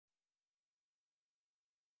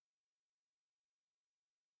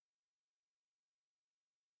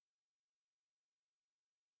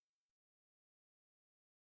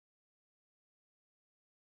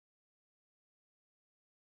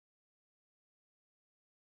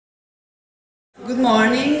Good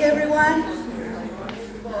morning, everyone.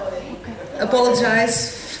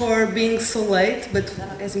 Apologize for being so late, but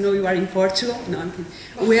as you know, you are in Portugal. No, I'm kidding.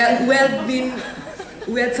 We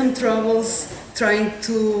had some troubles trying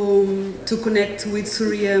to connect with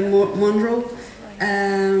Surya Monro,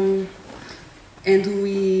 and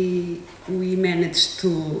we managed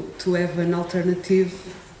to have an alternative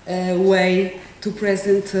way to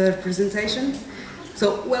present her presentation.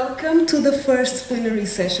 So, welcome to the first plenary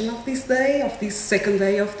session of this day, of this second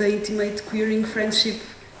day of the Intimate Queering Friendship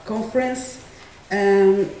Conference.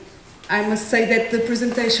 I must say that the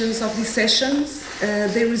presentations of these sessions,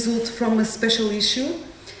 they result from a special issue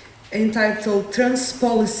entitled Trans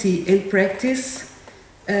Policy and Practice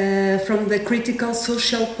from the Critical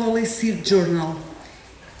Social Policy Journal.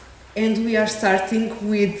 And we are starting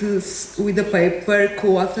with a paper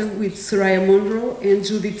co-authored with Surya Monro and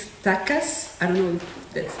Judith Takács. I don't know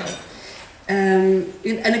if that's how. And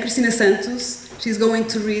Ana Cristina Santos. She's going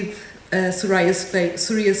to read Surya's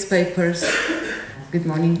papers. Good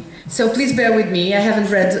morning. So please bear with me. I haven't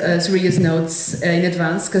read Surya's notes in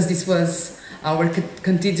advance because this was our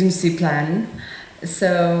contingency plan.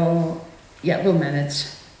 So yeah, we'll manage.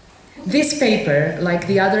 This paper, like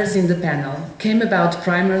the others in the panel, came about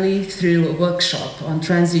primarily through a workshop on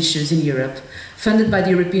trans issues in Europe, funded by the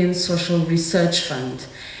European Social Research Fund.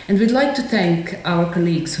 And we'd like to thank our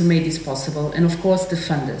colleagues who made this possible, and of course the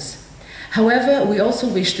funders. However, we also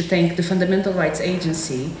wish to thank the Fundamental Rights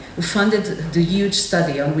Agency, who funded the huge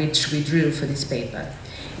study on which we drew for this paper.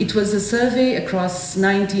 It was a survey across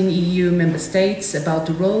 19 EU member states about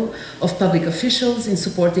the role of public officials in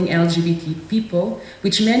supporting LGBT people,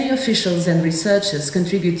 which many officials and researchers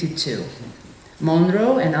contributed to.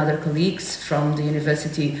 Monro and other colleagues from the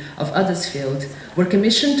University of Huddersfield were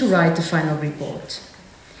commissioned to write the final report.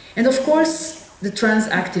 And of course, the trans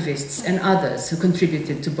activists and others who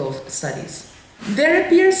contributed to both studies. There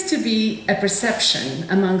appears to be a perception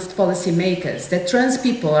amongst policymakers that trans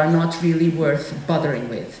people are not really worth bothering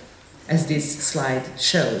with, as this slide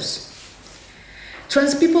shows.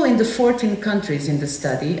 Trans people in the 14 countries in the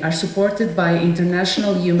study are supported by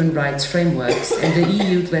international human rights frameworks, and the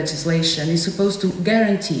EU legislation is supposed to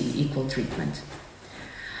guarantee equal treatment.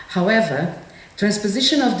 However,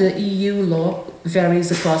 transposition of the EU law varies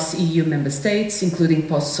across EU member states, including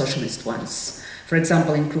post-socialist ones. For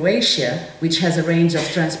example, in Croatia, which has a range of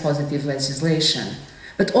trans-positive legislation.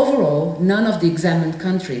 But overall, none of the examined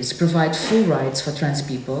countries provide full rights for trans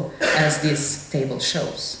people, as this table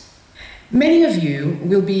shows. Many of you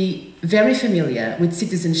will be very familiar with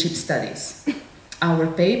citizenship studies. Our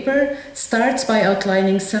paper starts by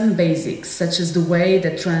outlining some basics, such as the way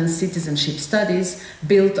that trans citizenship studies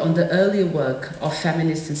built on the earlier work of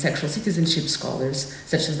feminist and sexual citizenship scholars,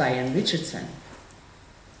 such as Diane Richardson.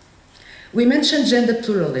 We mentioned gender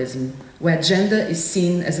pluralism, where gender is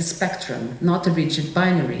seen as a spectrum, not a rigid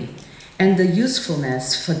binary, and the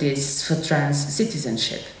usefulness for this for trans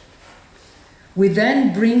citizenship. We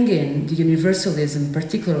then bring in the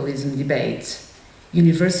universalism-particularism debate.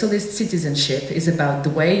 Universalist citizenship is about the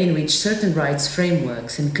way in which certain rights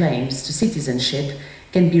frameworks and claims to citizenship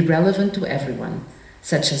can be relevant to everyone,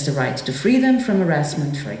 such as the right to freedom from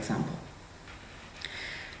harassment, for example.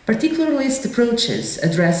 Particularist approaches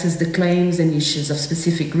addresses the claims and issues of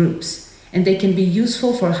specific groups, and they can be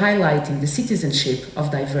useful for highlighting the citizenship of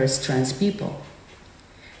diverse trans people.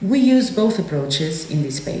 We use both approaches in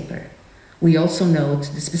this paper. We also note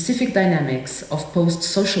the specific dynamics of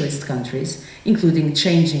post-socialist countries, including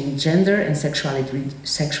changing gender and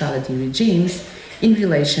sexuality regimes in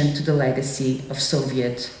relation to the legacy of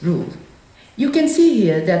Soviet rule. You can see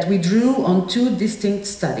here that we drew on two distinct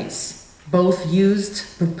studies. Both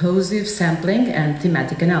used purposive sampling and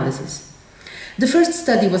thematic analysis. The first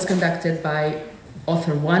study was conducted by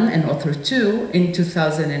author 1 and author 2 in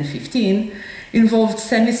 2015, involved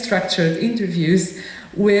semi-structured interviews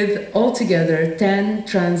with altogether 10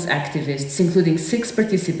 trans activists, including 6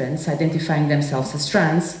 participants identifying themselves as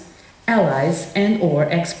trans, allies and/or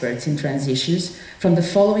experts in trans issues from the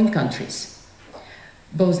following countries: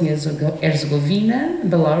 Bosnia-Herzegovina,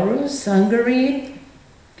 Belarus, Hungary,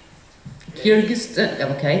 Kyrgyzstan,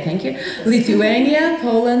 okay, thank you. Lithuania,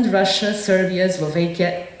 Poland, Russia, Serbia,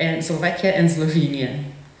 Slovakia, and Slovenia.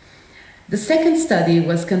 The second study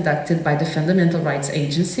was conducted by the Fundamental Rights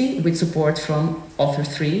Agency with support from author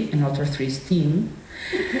 3 and author 3's team.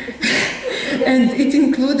 And it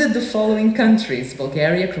included the following countries: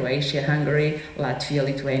 Bulgaria, Croatia, Hungary, Latvia,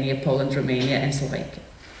 Lithuania, Poland, Romania, and Slovakia.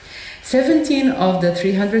 17 of the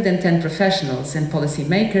 310 professionals and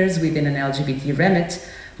policymakers within an LGBT remit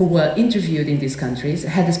who were interviewed in these countries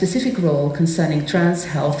had a specific role concerning trans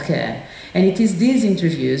healthcare, and it is these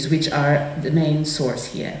interviews which are the main source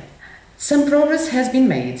here. Some progress has been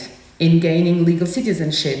made in gaining legal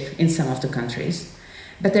citizenship in some of the countries,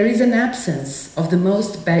 but there is an absence of the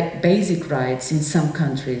most basic rights in some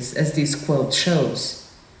countries, as this quote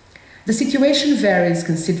shows. The situation varies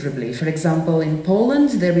considerably. For example, in Poland,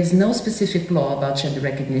 there is no specific law about gender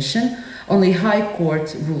recognition, only high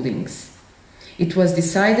court rulings. It was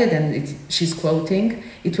decided, and she's quoting,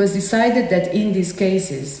 it was decided that in these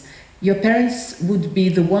cases, your parents would be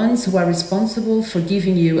the ones who are responsible for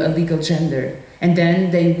giving you a legal gender, and then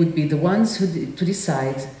they would be the ones to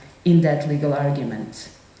decide in that legal argument.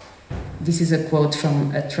 This is a quote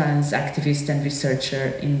from a trans activist and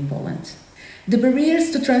researcher in Poland. The barriers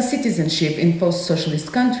to trans citizenship in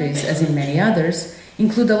post-socialist countries, as in many others,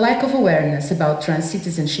 include a lack of awareness about trans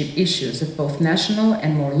citizenship issues at both national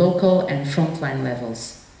and more local and frontline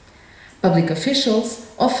levels. Public officials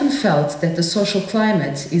often felt that the social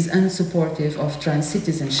climate is unsupportive of trans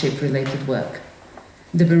citizenship-related work.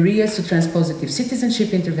 The barriers to trans-positive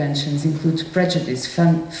citizenship interventions include prejudice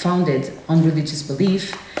founded on religious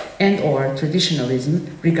belief and/or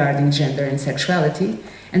traditionalism regarding gender and sexuality,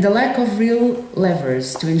 and the lack of real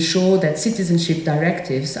levers to ensure that citizenship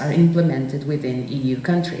directives are implemented within EU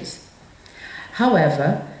countries.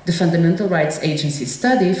 However, the Fundamental Rights Agency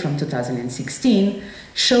study from 2016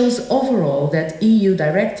 shows overall that EU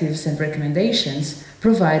directives and recommendations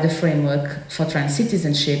provide a framework for trans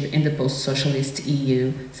citizenship in the post-socialist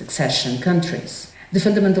EU succession countries. The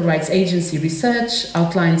Fundamental Rights Agency research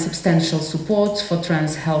outlined substantial support for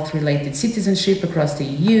trans health-related citizenship across the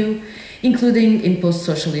EU, including in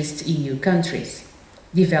post-socialist EU countries.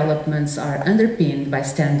 Developments are underpinned by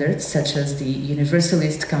standards such as the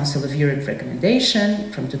Universalist Council of Europe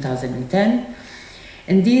recommendation from 2010,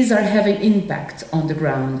 and these are having impact on the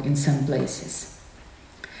ground in some places.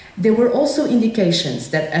 There were also indications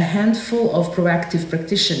that a handful of proactive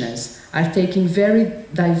practitioners are taking very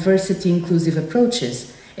diversity-inclusive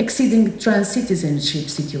approaches, exceeding trans citizenship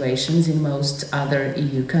situations in most other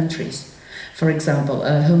EU countries. For example,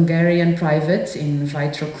 a Hungarian private in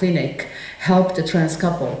vitro clinic helped a trans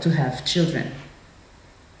couple to have children.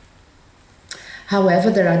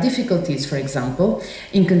 However, there are difficulties. For example,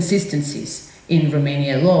 inconsistencies in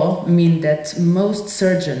Romanian law mean that most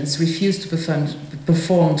surgeons refuse to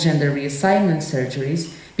perform gender reassignment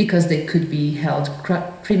surgeries because they could be held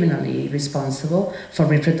criminally responsible for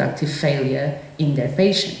reproductive failure in their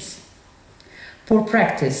patients. Poor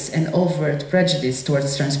practice and overt prejudice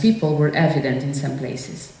towards trans people were evident in some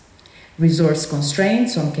places. Resource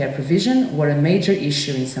constraints on care provision were a major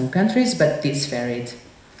issue in some countries, but this varied.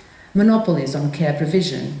 Monopolies on care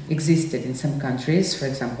provision existed in some countries, for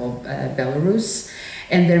example, Belarus,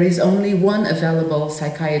 and there is only one available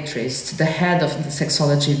psychiatrist, the head of the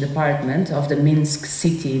sexology department of the Minsk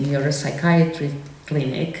City Neuropsychiatry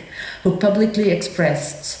Clinic, who publicly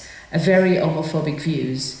expressed very homophobic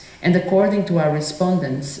views, and according to our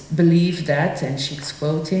respondents, believe that, and she's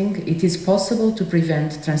quoting, it is possible to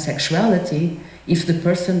prevent transsexuality if the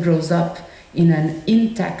person grows up in an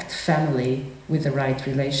intact family with the right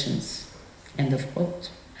relations. End of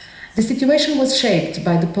quote. The situation was shaped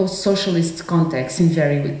by the post-socialist context in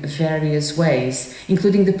various ways,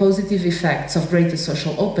 including the positive effects of greater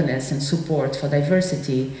social openness and support for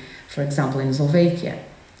diversity, for example, in Slovakia.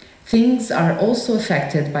 Things are also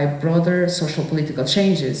affected by broader social political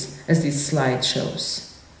changes, as this slide shows.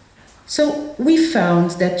 So we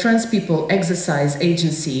found that trans people exercise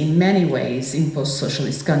agency in many ways in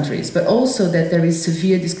post-socialist countries, but also that there is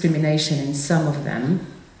severe discrimination in some of them,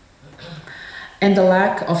 and a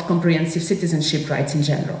lack of comprehensive citizenship rights in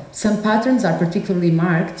general. Some patterns are particularly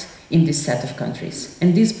marked in this set of countries,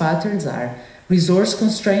 and these patterns are resource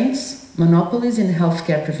constraints, monopolies in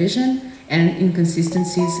healthcare provision, and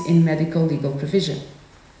inconsistencies in medical legal provision.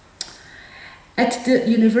 At the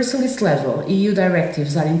universalist level, EU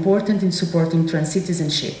directives are important in supporting trans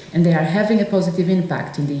citizenship, and they are having a positive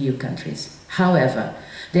impact in the EU countries. However,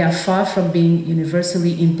 they are far from being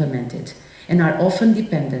universally implemented and are often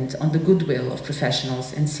dependent on the goodwill of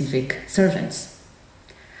professionals and civic servants.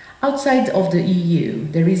 Outside of the EU,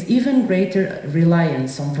 there is even greater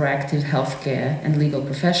reliance on proactive healthcare and legal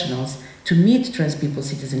professionals to meet trans people's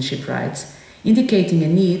citizenship rights, indicating a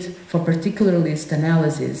need for particularist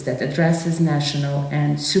analysis that addresses national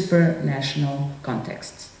and supranational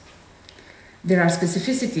contexts. There are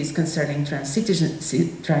specificities concerning trans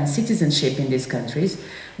citizenship in these countries,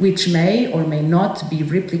 which may or may not be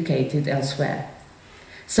replicated elsewhere.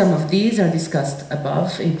 Some of these are discussed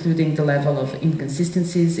above, including the level of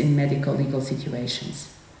inconsistencies in medical legal situations.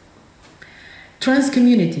 Trans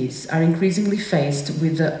communities are increasingly faced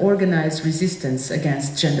with the organized resistance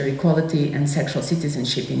against gender equality and sexual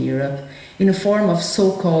citizenship in Europe in a form of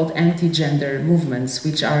so-called anti-gender movements,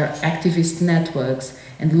 which are activist networks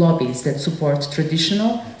and lobbies that support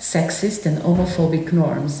traditional, sexist and homophobic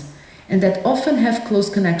norms, and that often have close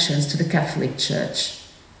connections to the Catholic Church.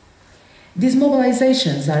 These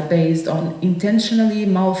mobilizations are based on intentionally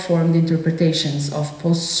malformed interpretations of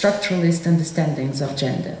post-structuralist understandings of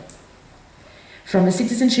gender. From a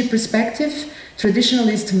citizenship perspective,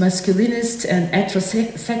 traditionalist, masculinist and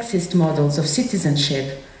heterosexist models of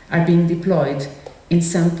citizenship are being deployed in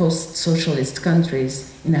some post-socialist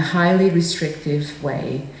countries in a highly restrictive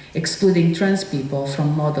way, excluding trans people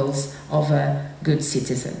from models of a good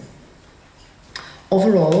citizen.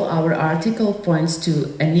 Overall, our article points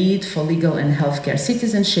to a need for legal and healthcare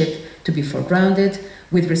citizenship to be foregrounded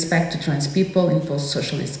with respect to trans people in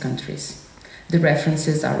post-socialist countries. The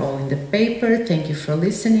references are all in the paper. Thank you for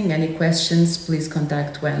listening. Any questions, please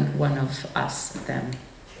contact one of us, them.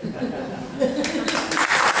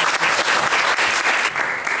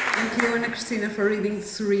 Thank you, Ana Cristina, for reading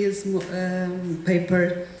Surya's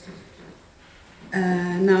paper.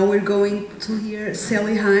 Now we're going to hear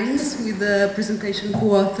Sally Hines with a presentation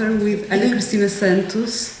co-author with Ana Cristina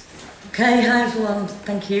Santos. Okay, hi everyone.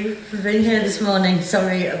 Thank you for being here this morning.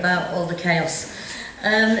 Sorry about all the chaos.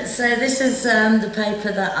 So this is the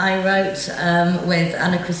paper that I wrote with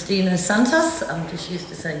Ana Cristina Santos, I'm just used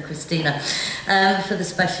to saying Cristina, for the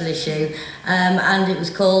special issue, and it was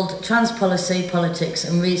called Trans Policy, Politics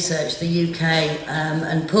and Research, the UK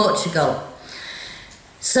and Portugal.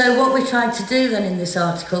 So what we tried to do then in this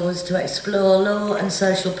article was to explore law and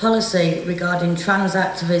social policy regarding trans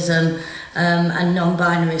activism and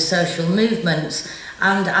non-binary social movements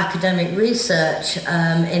and academic research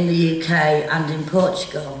in the UK and in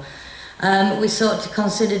Portugal. We sought to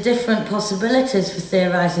consider different possibilities for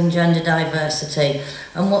theorising gender diversity,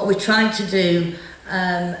 and what we tried to do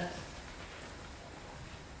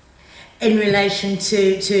in relation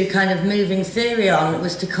to kind of moving theory on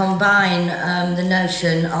was to combine the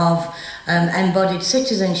notion of embodied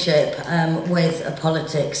citizenship with a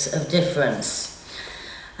politics of difference.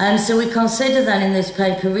 So we consider then in this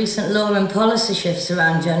paper recent law and policy shifts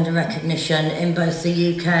around gender recognition in both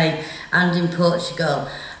the UK and in Portugal,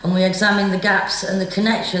 and we examine the gaps and the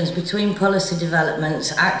connections between policy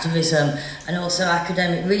developments, activism and also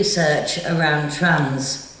academic research around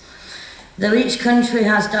trans. Though each country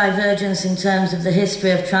has divergence in terms of the history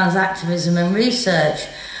of trans activism and research,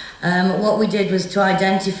 what we did was to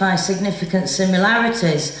identify significant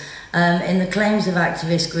similarities in the claims of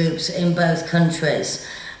activist groups in both countries.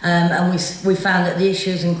 And we found that the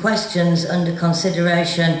issues and questions under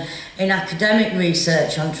consideration in academic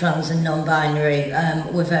research on trans and non-binary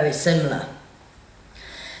were very similar.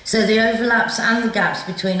 So the overlaps and the gaps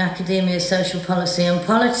between academia, social policy and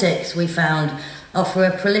politics, we found, offer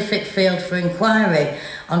a prolific field for inquiry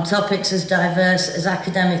on topics as diverse as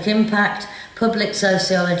academic impact, public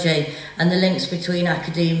sociology and the links between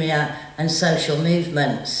academia and social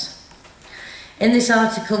movements. In this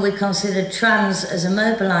article, we considered trans as a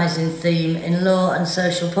mobilising theme in law and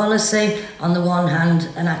social policy on the one hand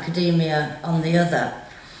and academia on the other.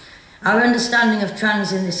 Our understanding of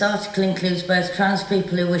trans in this article includes both trans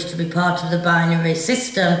people who wish to be part of the binary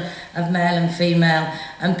system of male and female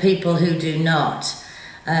and people who do not.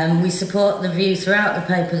 We support the view throughout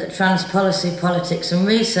the paper that trans policy, politics and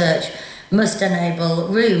research must enable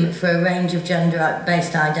room for a range of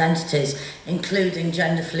gender-based identities, including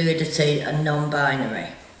gender fluidity and non-binary.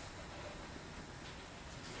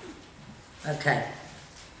 Okay.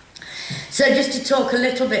 So just to talk a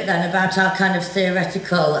little bit then about our kind of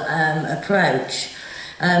theoretical approach,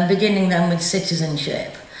 beginning then with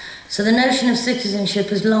citizenship. So the notion of citizenship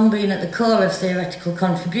has long been at the core of theoretical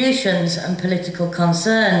contributions and political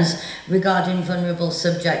concerns regarding vulnerable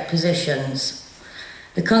subject positions.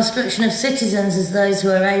 The construction of citizens as those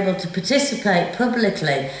who are able to participate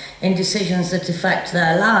publicly in decisions that affect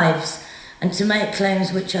their lives and to make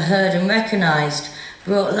claims which are heard and recognised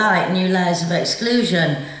brought light new layers of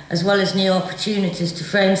exclusion as well as new opportunities to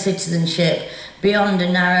frame citizenship beyond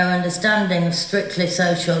a narrow understanding of strictly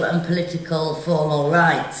social and political formal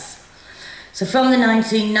rights. So from the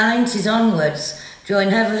 1990s onwards, drawing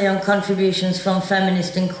heavily on contributions from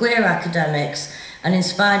feminist and queer academics and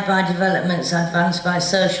inspired by developments advanced by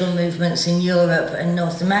social movements in Europe and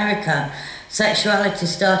North America, sexuality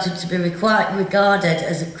started to be regarded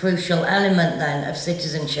as a crucial element then of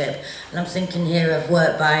citizenship. And I'm thinking here of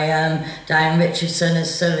work by Diane Richardson,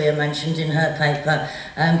 as Surya mentioned in her paper,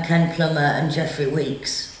 Ken Plummer and Geoffrey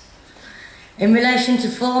Weeks. In relation to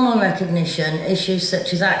formal recognition, issues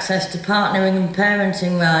such as access to partnering and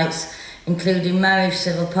parenting rights, including marriage,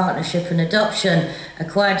 civil partnership and adoption,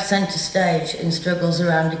 acquired centre stage in struggles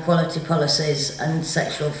around equality policies and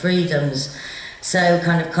sexual freedoms. So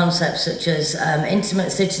kind of concepts such as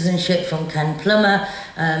intimate citizenship from Ken Plummer,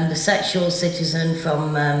 the sexual citizen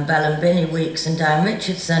from Bell and Binney Weeks and Diane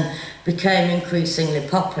Richardson became increasingly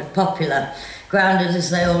popular, grounded as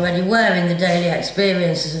they already were in the daily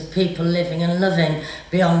experiences of people living and loving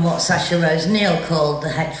beyond what Sasha Rose Neal called the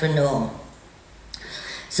heteronorm.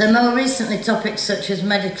 So more recently, topics such as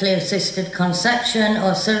medically assisted conception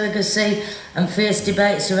or surrogacy and fierce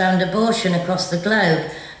debates around abortion across the globe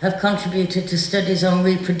have contributed to studies on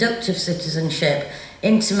reproductive citizenship.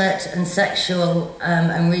 Intimate and sexual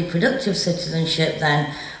and reproductive citizenship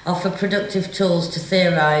then offer productive tools to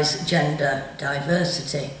theorise gender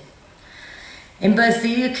diversity. In both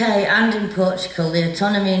the UK and in Portugal, the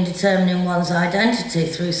autonomy in determining one's identity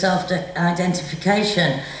through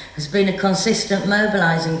self-identification has been a consistent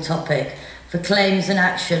mobilising topic for claims and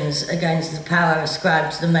actions against the power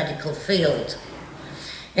ascribed to the medical field.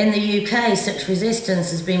 In the UK, such resistance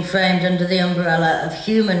has been framed under the umbrella of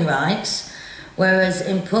human rights, whereas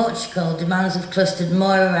in Portugal, demands have clustered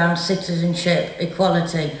more around citizenship,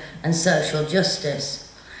 equality and social justice.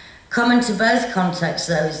 Common to both contexts,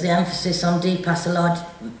 though, is the emphasis on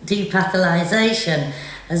depatholization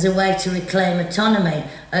as a way to reclaim autonomy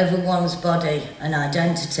over one's body and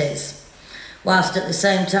identities, whilst at the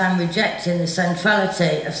same time rejecting the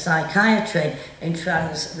centrality of psychiatry in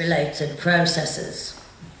trans-related processes.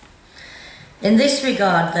 In this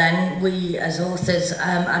regard, then, we as authors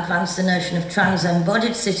advance the notion of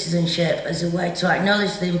trans-embodied citizenship as a way to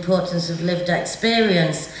acknowledge the importance of lived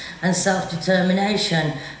experience and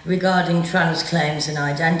self-determination regarding trans claims and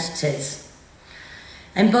identities.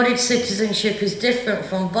 Embodied citizenship is different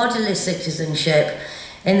from bodily citizenship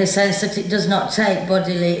in the sense that it does not take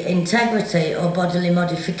bodily integrity or bodily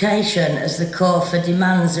modification as the core for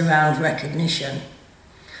demands around recognition.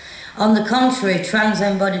 On the contrary,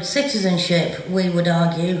 trans-embodied citizenship, we would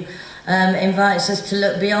argue, invites us to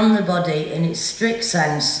look beyond the body in its strict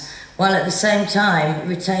sense, while at the same time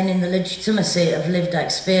retaining the legitimacy of lived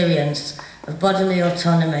experience, of bodily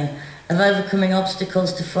autonomy, of overcoming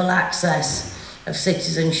obstacles to full access of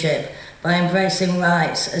citizenship by embracing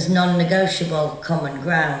rights as non-negotiable common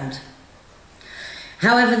ground.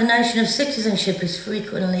 However, the notion of citizenship is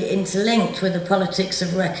frequently interlinked with the politics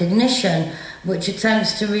of recognition, which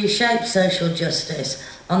attempts to reshape social justice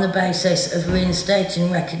on the basis of reinstating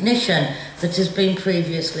recognition that has been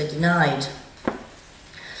previously denied.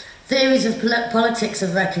 Theories of politics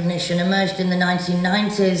of recognition emerged in the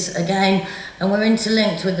 1990s again and were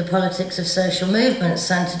interlinked with the politics of social movements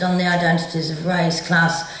centred on the identities of race,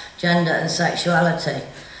 class, gender and sexuality.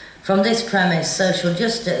 From this premise, social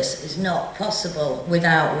justice is not possible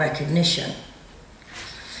without recognition.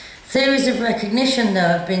 Theories of recognition, though,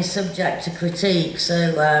 have been subject to critique.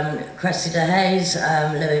 So Cressida Hayes,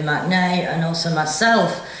 Louis McNay, and also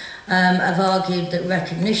myself have argued that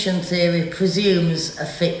recognition theory presumes a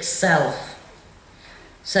fixed self.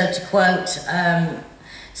 So to quote,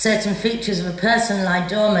 certain features of a person lie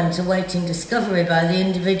dormant awaiting discovery by the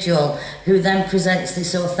individual who then presents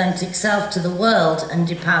this authentic self to the world and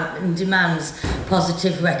demands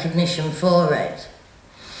positive recognition for it.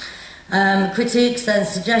 Critiques then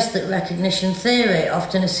suggest that recognition theory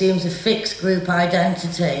often assumes a fixed group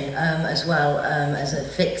identity as well as a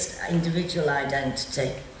fixed individual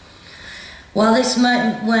identity. While this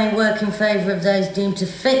may work in favour of those deemed to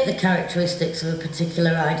fit the characteristics of a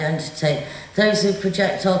particular identity, those who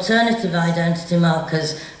project alternative identity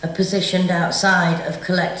markers are positioned outside of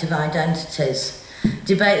collective identities.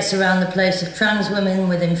 Debates around the place of trans women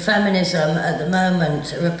within feminism at the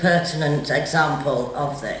moment are a pertinent example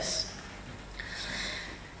of this.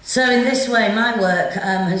 So in this way, my work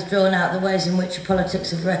has drawn out the ways in which a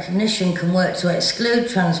politics of recognition can work to exclude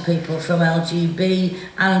trans people from LGB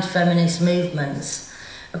and feminist movements.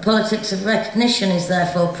 A politics of recognition is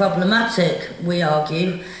therefore problematic, we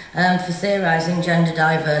argue, for theorising gender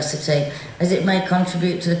diversity, as it may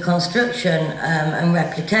contribute to the construction and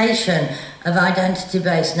replication of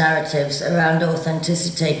identity-based narratives around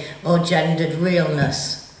authenticity or gendered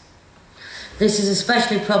realness. This is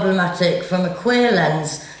especially problematic from a queer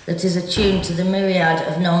lens that is attuned to the myriad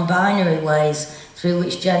of non-binary ways through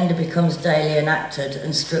which gender becomes daily enacted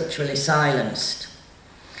and structurally silenced.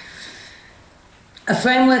 A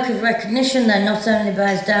framework of recognition then not only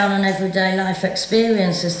bears down on everyday life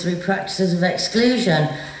experiences through practices of exclusion,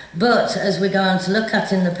 but, as we go on to look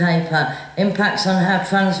at in the paper, impacts on how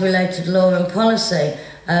trans-related law and policy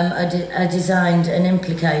are designed and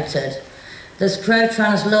implicated. Thus,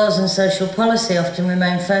 pro-trans laws and social policy often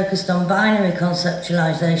remain focused on binary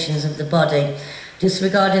conceptualizations of the body,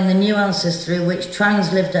 disregarding the nuances through which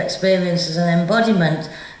trans lived experiences and embodiment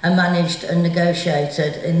are managed and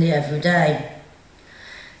negotiated in the everyday.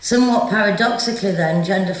 Somewhat paradoxically then,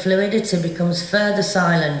 gender fluidity becomes further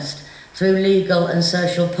silenced through legal and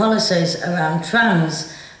social policies around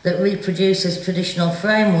trans that reproduces traditional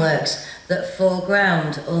frameworks that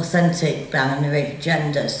foreground authentic binary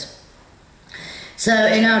genders. So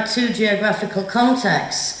in our two geographical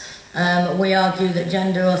contexts, we argue that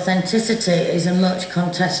gender authenticity is a much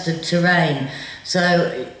contested terrain.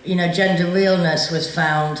 So, you know, gender realness was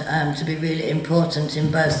found to be really important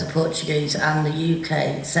in both the Portuguese and the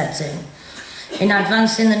UK setting. In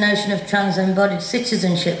advancing the notion of trans-embodied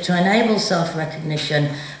citizenship to enable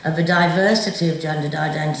self-recognition of a diversity of gendered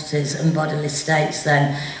identities and bodily states,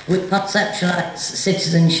 then, we conceptualise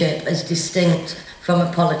citizenship as distinct from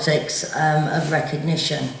a politics of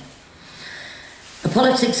recognition. A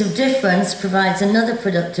politics of difference provides another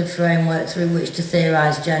productive framework through which to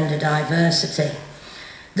theorise gender diversity.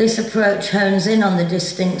 This approach hones in on the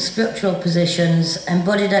distinct structural positions,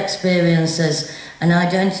 embodied experiences and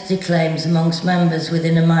identity claims amongst members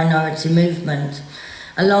within a minority movement,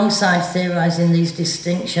 alongside theorising these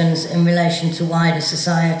distinctions in relation to wider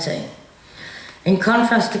society. In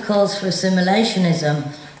contrast to calls for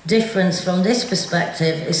assimilationism, difference from this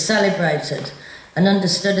perspective is celebrated and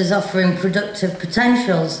understood as offering productive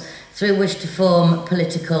potentials through which to form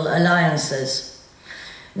political alliances.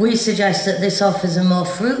 We suggest that this offers a more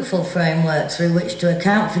fruitful framework through which to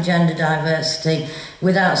account for gender diversity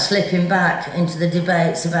without slipping back into the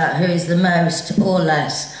debates about who is the most or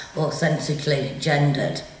less authentically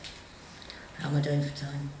gendered. How am I doing for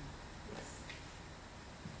time?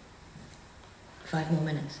 5 more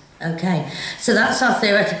minutes. Okay, so that's our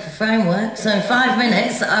theoretical framework. So in 5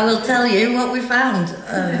 minutes, I will tell you what we found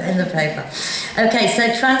in the paper. Okay,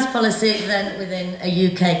 so trans policy then within a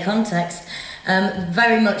UK context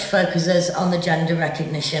very much focuses on the Gender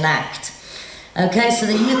Recognition Act. Okay, so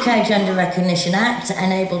the UK Gender Recognition Act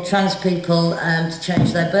enabled trans people to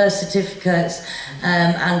change their birth certificates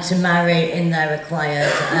and to marry in their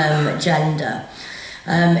required gender.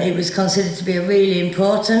 It was considered to be a really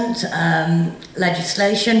important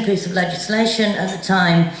piece of legislation at the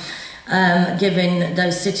time, giving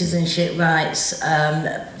those citizenship rights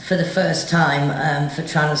for the first time for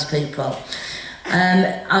trans people.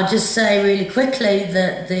 I'll just say really quickly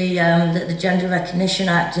that the Gender Recognition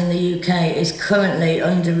Act in the UK is currently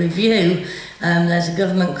under review. There's a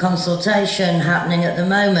government consultation happening at the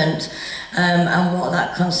moment, and what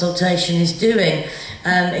that consultation is doing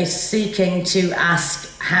is seeking to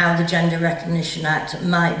ask how the Gender Recognition Act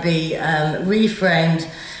might be reframed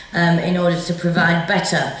in order to provide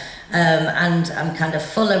better and kind of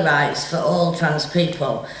fuller rights for all trans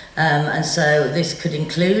people. And so this could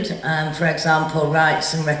include, for example,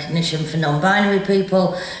 rights and recognition for non-binary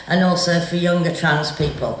people and also for younger trans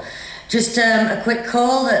people. Just a quick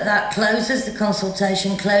call that closes, the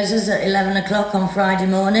consultation closes at 11 o'clock on Friday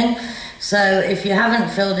morning. So if you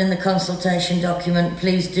haven't filled in the consultation document,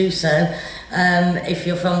 please do so. If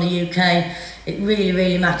you're from the UK, it really,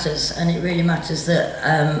 really matters, and it really matters that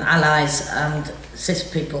allies and cis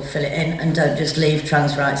people fill it in and don't just leave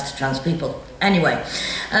trans rights to trans people. Anyway,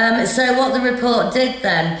 so what the report did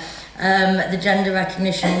then, the Gender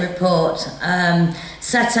Recognition Report,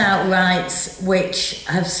 set out rights which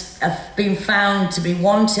have been found to be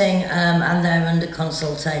wanting and they're under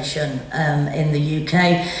consultation in the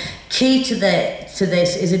UK. Key to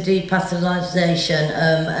this is a depathologization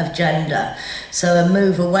of gender, so a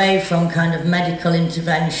move away from kind of medical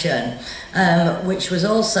intervention, which was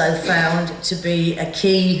also found to be a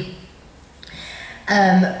key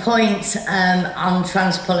point on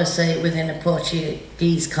trans policy within a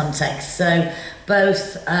Portuguese context. So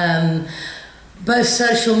both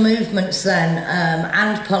social movements then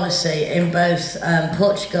and policy in both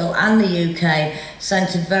Portugal and the UK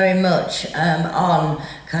centred very much on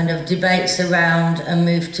kind of debates around a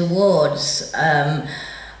move towards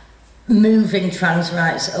moving trans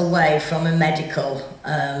rights away from a medical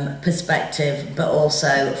perspective, but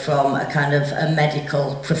also from a kind of a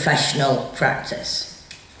medical professional practice.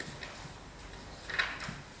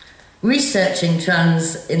 Researching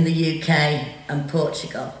trans in the UK and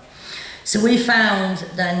Portugal. So we found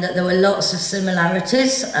then that there were lots of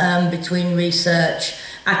similarities between research,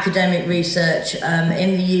 academic research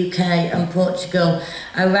in the UK and Portugal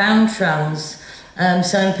around trans.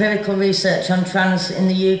 So empirical research on trans in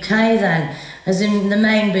the UK then has in the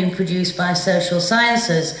main been produced by social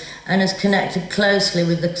sciences and has connected closely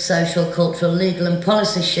with the social, cultural, legal and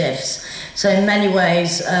policy shifts. So in many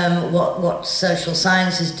ways, what social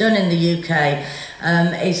science has done in the UK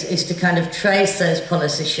is to kind of trace those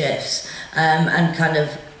policy shifts and kind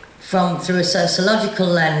of through a sociological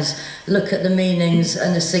lens, look at the meanings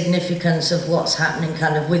and the significance of what's happening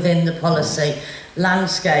kind of within the policy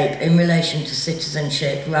landscape in relation to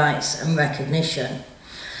citizenship, rights and recognition.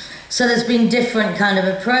 So there's been different kind of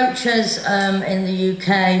approaches in the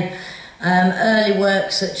UK. Early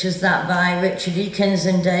work such as that by Richard Eakins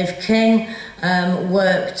and Dave King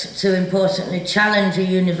worked to importantly challenge a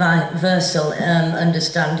universal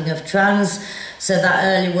understanding of trans. So that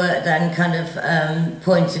early work then kind of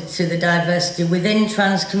pointed to the diversity within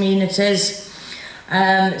trans communities.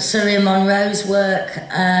 Surya Monro's work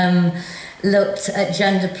looked at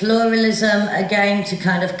gender pluralism, again to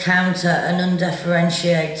kind of counter an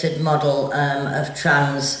undifferentiated model of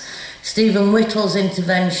trans. Stephen Whittle's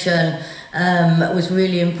intervention was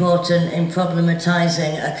really important in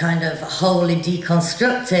problematising a kind of wholly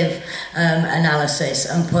deconstructive analysis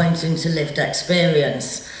and pointing to lived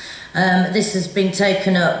experience. This has been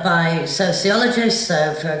taken up by sociologists,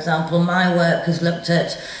 so for example my work has looked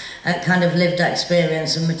at kind of lived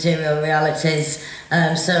experience and material realities.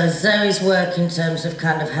 So as Zoe's work in terms of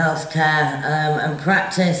kind of healthcare and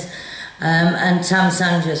practice, and Tam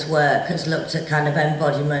Sanjay's work has looked at kind of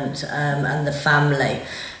embodiment and the family.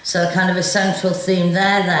 So kind of a central theme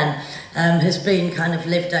there then has been kind of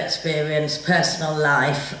lived experience, personal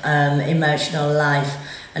life, emotional life,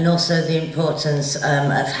 and also the importance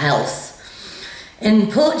of health. In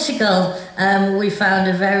Portugal, we found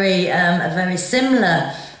a very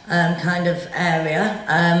similar kind of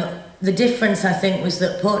area. The difference, I think, was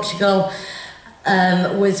that Portugal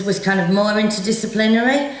was kind of more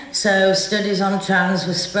interdisciplinary, so studies on trans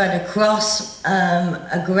were spread across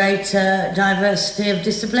a greater diversity of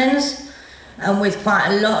disciplines, and with quite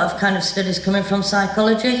a lot of kind of studies coming from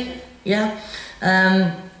psychology, yeah.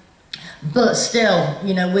 But still,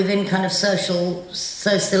 you know, within kind of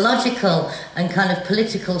sociological and kind of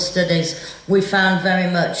political studies, we found very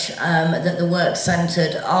much that the work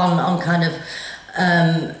centred on kind of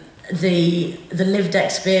the lived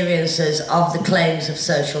experiences of the claims of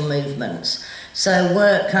social movements. So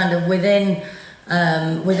work kind of within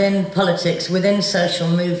politics, within social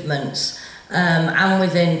movements, and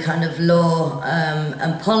within kind of law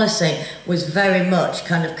and policy was very much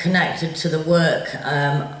kind of connected to the work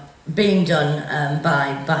being done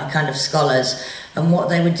by kind of scholars, and what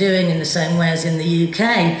they were doing in the same way as in the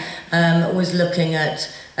UK was looking at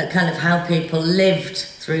kind of how people lived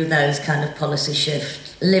through those kind of policy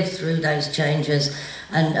shifts, lived through those changes,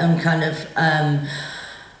 and kind of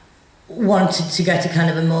wanted to get a kind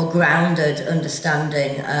of a more grounded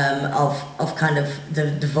understanding of kind of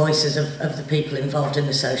the voices of the people involved in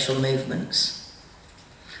the social movements.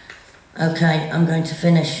 Okay, I'm going to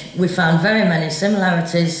finish. We found very many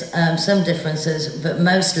similarities, some differences, but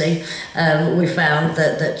mostly we found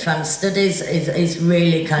that trans studies is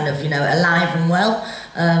really kind of, you know, alive and well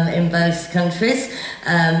in both countries.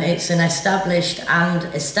 It's an established and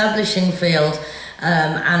establishing field,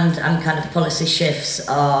 and kind of policy shifts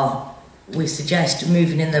are, we suggest,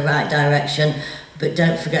 moving in the right direction, but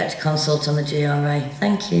don't forget to consult on the GRA.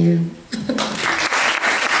 Thank you.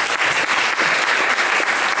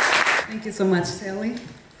 Thank you so much, Sally.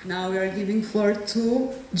 Now we are giving floor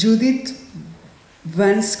to Judith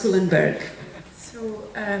Van Schuylenbergh. So,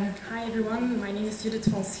 hi everyone, my name is Judith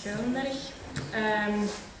Van Schuylenbergh.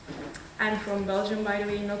 I'm from Belgium, by the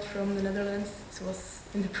way, not from the Netherlands. It was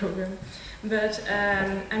in the program. But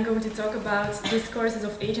I'm going to talk about discourses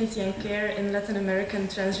of agency and care in Latin American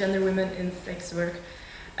transgender women in sex work.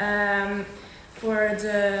 For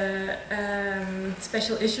the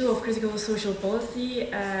special issue of Critical Social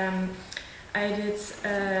Policy, I did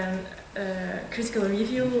a critical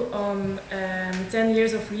review on 10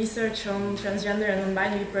 years of research on transgender and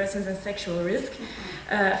non-binary persons and sexual risk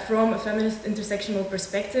from a feminist intersectional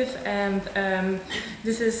perspective, and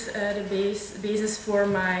this is the basis for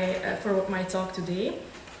my talk today.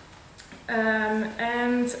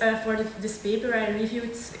 For this paper, I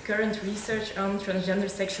reviewed current research on transgender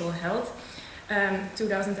sexual health,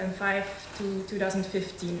 2005 to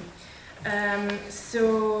 2015.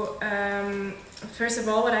 First of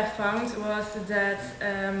all, what I found was that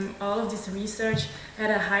all of this research had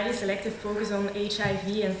a highly selective focus on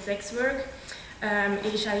HIV and sex work.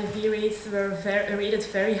 HIV rates were rated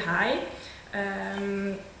very high,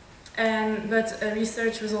 But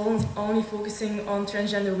research was only focusing on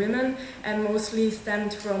transgender women and mostly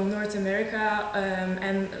stemmed from North America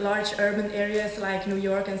and large urban areas like New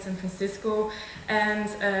York and San Francisco and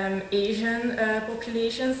Asian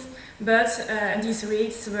populations. But these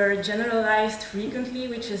rates were generalized frequently,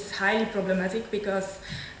 which is highly problematic because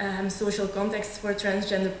social contexts for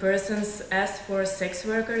transgender persons, as for sex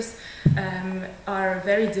workers, are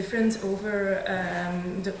very different over,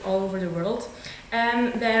 all over the world.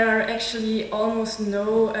 And there are actually almost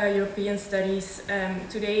no European studies.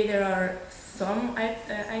 Today there are some,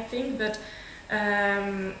 I think, but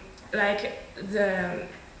like the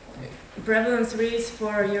prevalence rates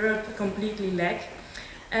for Europe completely lack.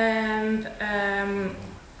 And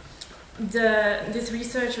this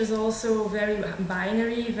research was also very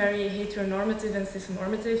binary, very heteronormative and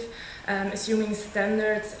cisnormative, assuming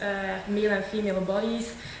standard male and female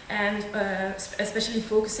bodies, and especially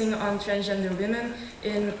focusing on transgender women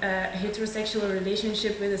in a heterosexual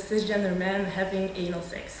relationship with a cisgender man having anal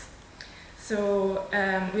sex, so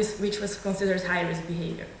which was considered high-risk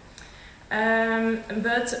behavior.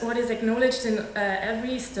 But what is acknowledged in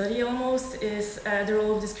every study almost is the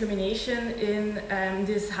role of discrimination in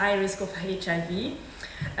this high risk of HIV.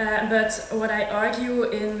 But what I argue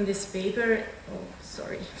in this paper,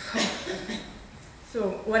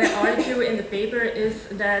 so what I argue in the paper is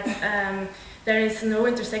that there is no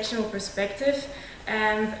intersectional perspective,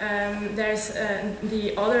 and there's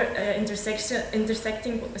the other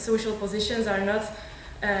intersecting social positions are not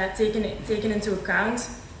taken into account.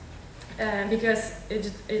 Because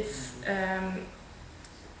it's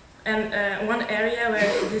one area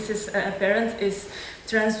where this is apparent is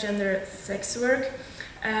transgender sex work,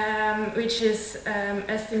 which is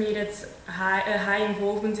estimated high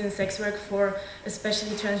involvement in sex work for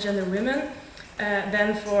especially transgender women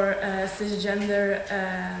than for cisgender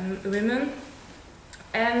women.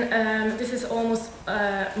 And this is almost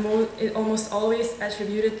always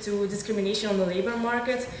attributed to discrimination on the labor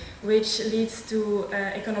market, which leads to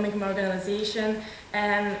economic marginalization,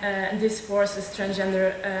 and this forces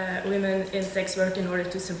transgender women in sex work in order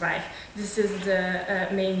to survive. This is the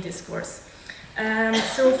main discourse.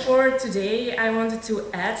 So for today, I wanted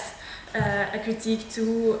to add a critique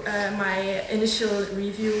to my initial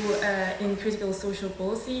review in critical social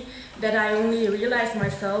policy that I only realized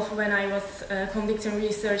myself when I was conducting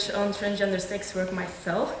research on transgender sex work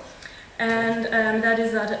myself. And that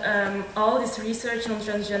is that all this research on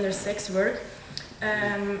transgender sex work,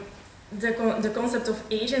 the concept of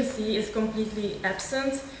agency is completely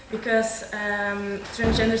absent, because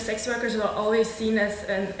transgender sex workers are always seen as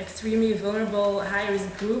an extremely vulnerable,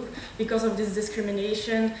 high-risk group because of this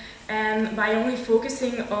discrimination. And by only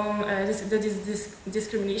focusing on this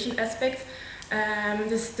discrimination aspect,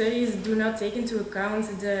 the studies do not take into account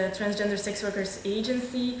the transgender sex workers'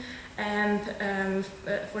 agency. And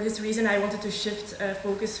for this reason, I wanted to shift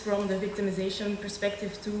focus from the victimization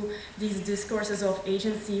perspective to these discourses of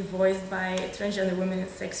agency voiced by transgender women in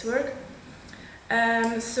sex work.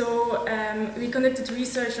 We conducted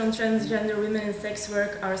research on transgender women in sex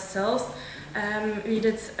work ourselves. We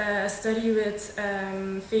did a study with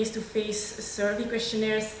face-to-face survey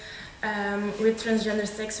questionnaires with transgender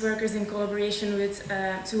sex workers in collaboration with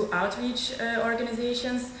 2 outreach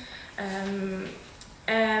organizations.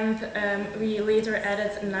 We later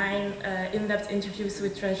added 9 in-depth interviews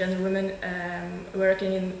with transgender women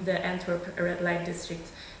working in the Antwerp red light district.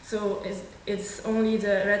 So it's only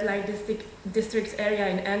the red light district area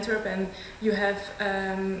in Antwerp, and you have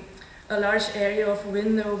a large area of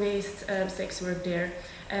window-based sex work there.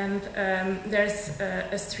 And there's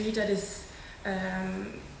a street that is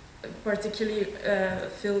particularly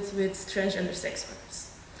filled with transgender sex workers.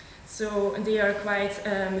 So they are quite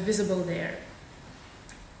visible there.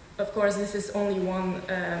 Of course, this is only one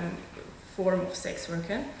form of sex work.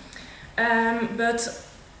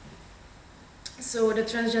 So the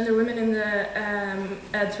transgender women in the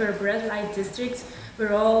Antwerp red light district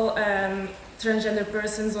were all transgender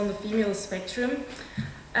persons on the female spectrum.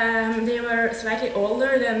 They were slightly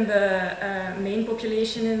older than the main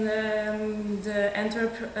population in the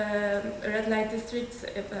Antwerp red light district,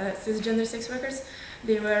 cisgender sex workers.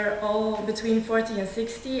 They were all between 40 and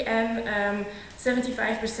 60, and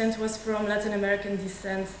 75% was from Latin American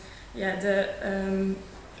descent. Yeah,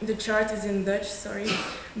 the chart is in Dutch, sorry.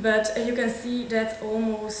 But you can see that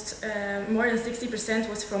almost more than 60%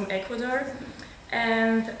 was from Ecuador,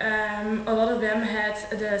 and a lot of them had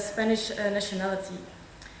the Spanish nationality.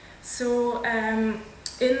 So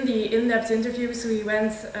in the in-depth interviews, we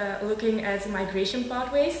went looking at migration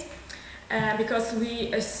pathways, because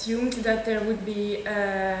we assumed that there would be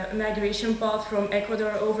a migration path from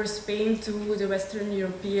Ecuador over Spain to the Western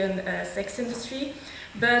European sex industry.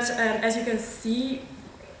 But as you can see,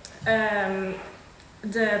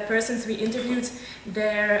 the persons we interviewed,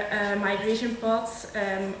 their migration paths,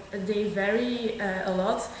 they vary a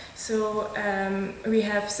lot. So we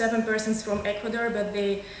have 7 persons from Ecuador, but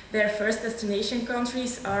their first destination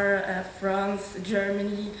countries are France,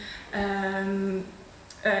 Germany,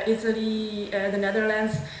 Italy, the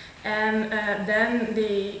Netherlands, and then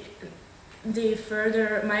they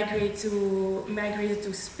further migrated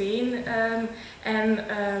to Spain, and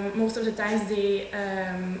most of the times they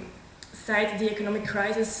cite the economic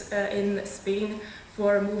crisis in Spain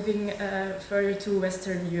for moving further to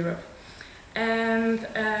Western Europe. And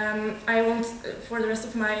for the rest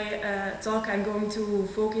of my talk, I'm going to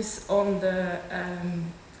focus on the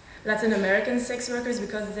Latin American sex workers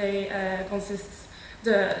because they consist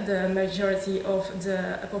the majority of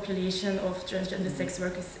the population of transgender sex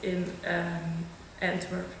workers in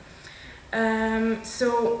Antwerp.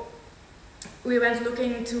 So we went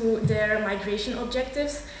looking to their migration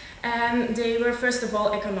objectives, and they were first of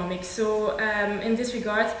all economic. So in this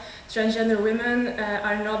regard, transgender women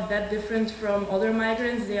are not that different from other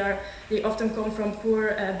migrants. They often come from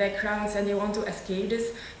poor backgrounds and they want to escape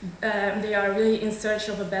this. They are really in search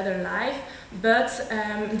of a better life, but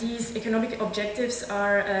these economic objectives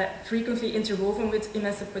are frequently interwoven with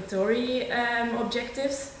emancipatory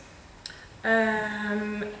objectives.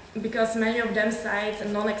 Because many of them cite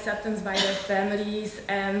non-acceptance by their families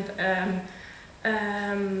and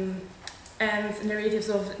narratives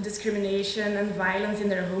of discrimination and violence in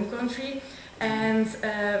their home country, and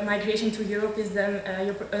migration to Europe is then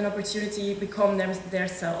an opportunity to become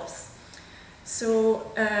themselves. So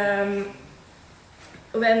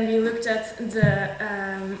when we looked at the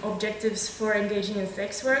objectives for engaging in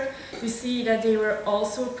sex work, we see that they were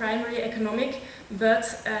also primarily economic,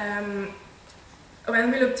 but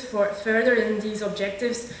when we looked further in these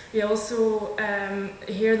objectives, we also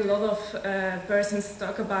heard a lot of persons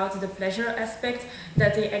talk about the pleasure aspect,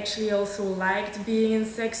 that they actually also liked being in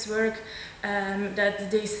sex work,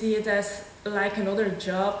 that they see it as like another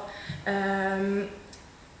job. And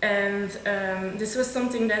this was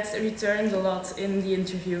something that returned a lot in the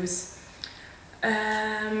interviews.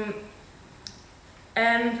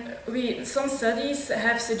 And some studies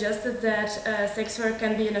have suggested that sex work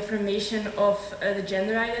can be an affirmation of the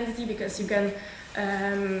gender identity, because you can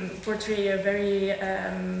portray a very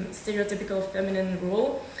stereotypical feminine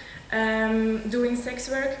role doing sex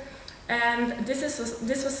work. And this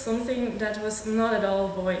was something that was not at all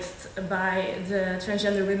voiced by the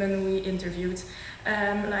transgender women we interviewed.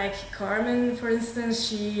 Like Carmen, for instance,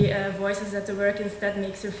 she voices that the work instead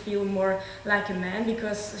makes her feel more like a man,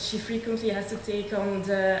 because she frequently has to take on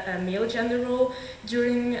the male gender role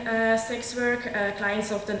during sex work.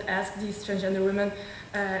 Clients often ask these transgender women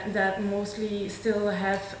that mostly still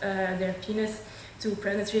have their penis to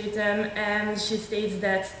penetrate them, and she states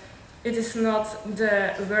that it is not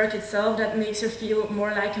the work itself that makes her feel more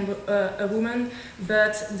like a woman,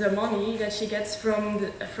 but the money that she gets from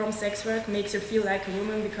sex work makes her feel like a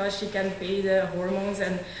woman, because she can pay the hormones,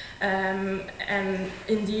 and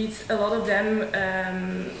indeed a lot of them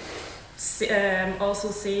also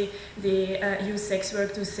say they use sex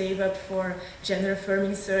work to save up for gender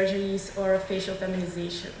affirming surgeries or facial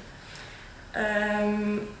feminization.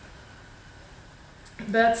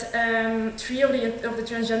 But 3 of the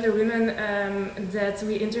transgender women that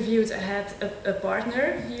we interviewed had a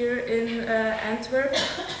partner here in Antwerp,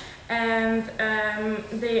 and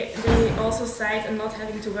they also cite not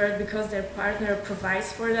having to work because their partner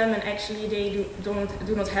provides for them, and actually they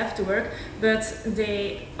do not have to work, but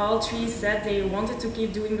they all 3 said they wanted to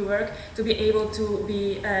keep doing the work to be able to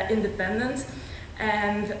be independent,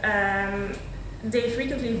 and they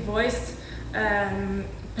frequently voiced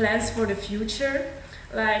plans for the future.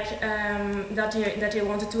 Like that they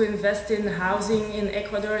wanted to invest in housing in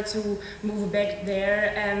Ecuador, to move back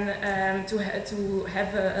there, and to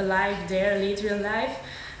have a life there later in life,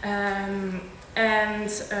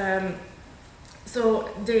 so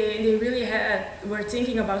they really were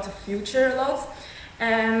thinking about the future a lot,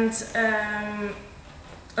 and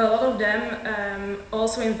a lot of them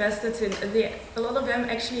also invested in. A lot of them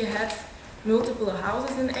actually had multiple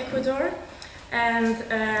houses in Ecuador. And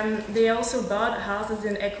they also bought houses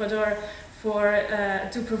in Ecuador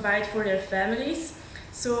to provide for their families.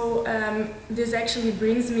 So this actually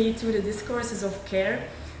brings me to the discourses of care,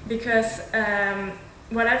 because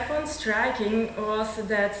what I found striking was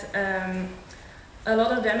that a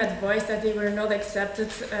lot of them had voiced that they were not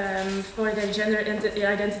accepted for their gender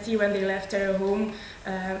identity when they left their home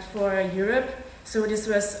for Europe. So this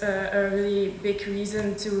was a really big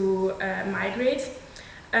reason to migrate.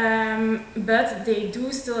 But they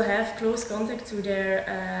do still have close contact to their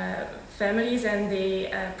families, and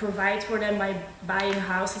they provide for them by buying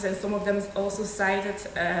houses, and some of them also cited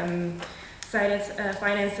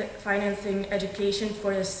financing education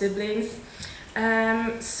for their siblings.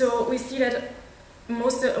 So we see that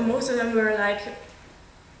most of them were like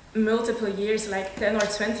multiple years, like 10 or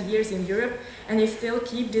 20 years in Europe, and they still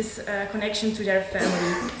keep this connection to their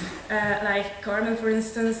family. Like Carmen, for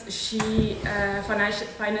instance, she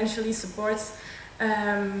financially supports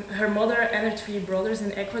her mother and her 3 brothers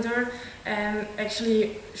in Ecuador, and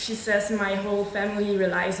actually she says my whole family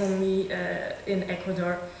relies on me in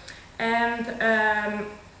Ecuador. And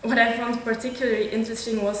what I found particularly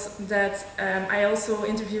interesting was that I also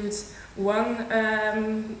interviewed one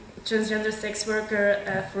transgender sex worker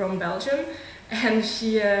from Belgium, and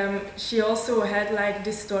she also had like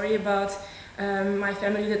this story about my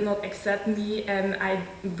family did not accept me and I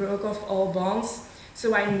broke off all bonds,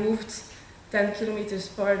 so I moved 10 kilometers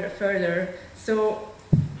further. So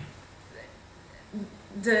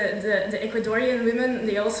the Ecuadorian women,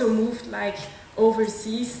 they also moved like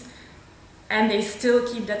overseas, and they still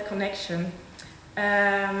keep that connection.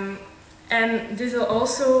 And this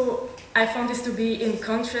also, I found this to be in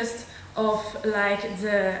contrast of like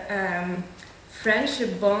the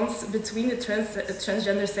friendship bonds between the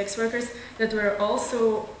transgender sex workers that were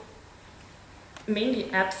also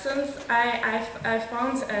mainly absent. I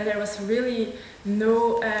found there was really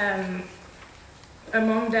no,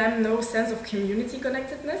 among them, no sense of community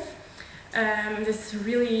connectedness. This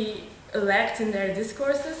really lacked in their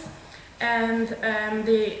discourses, and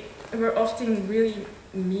they were often really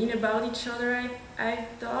mean about each other, I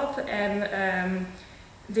thought, and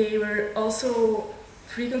they were also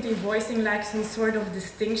frequently voicing like some sort of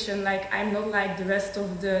distinction, like I'm not like the rest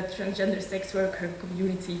of the transgender sex worker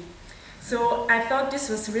community. So I thought this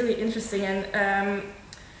was really interesting, and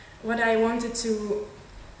what I wanted to,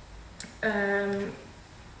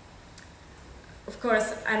 of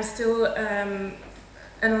course, I'm still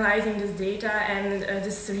analyzing this data, and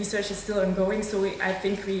this research is still ongoing, so I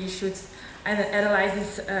think we should analyze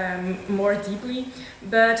this more deeply.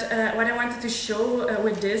 But what I wanted to show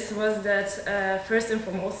with this was that first and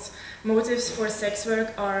foremost, motives for sex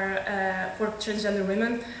work are, for transgender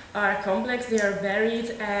women, are complex, they are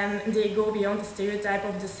varied, and they go beyond the stereotype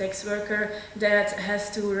of the sex worker that has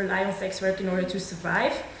to rely on sex work in order to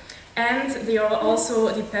survive. And they are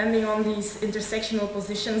also depending on these intersectional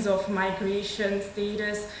positions of migration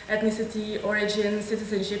status, ethnicity, origin,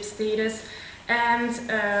 citizenship status. And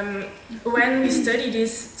when we study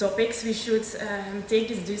these topics, we should take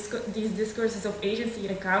these discourses of agency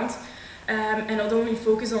in account, and not only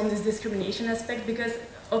focus on this discrimination aspect, because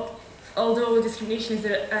although discrimination is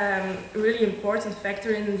a really important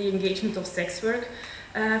factor in the engagement of sex work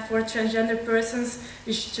for transgender persons,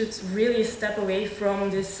 we should really step away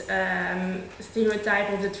from this stereotype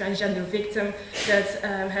of the transgender victim that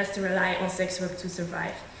has to rely on sex work to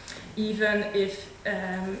survive, even if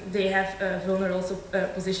they have a vulnerable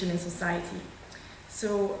position in society.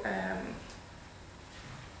 So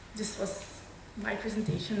this was my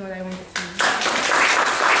presentation, what I wanted to say.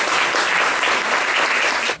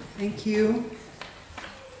 Thank you.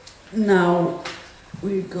 Now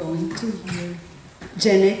we're going to hear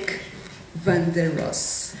Judith Van der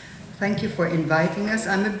Ros. Thank you for inviting us.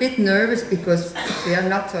 I'm a bit nervous because we are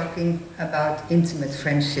not talking about intimate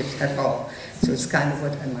friendships at all. So it's kind of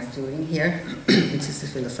what am I doing here, which is a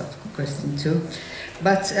philosophical question too.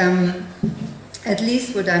 But at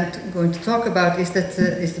least what I'm going to talk about is that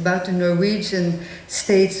is about the Norwegian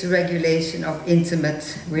state's regulation of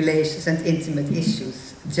intimate relations and intimate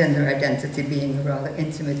issues, gender identity being a rather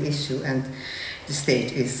intimate issue, and the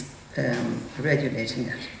state is regulating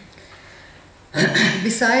that.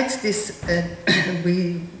 Besides this,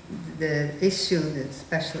 the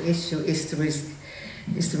special issue is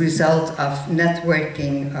the result of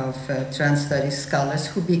networking of trans studies scholars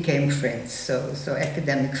who became friends. So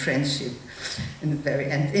academic friendship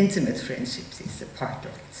and intimate friendships is a part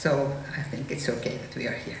of it. So I think it's okay that we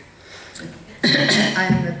are here.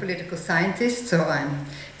 I'm a political scientist, so I'm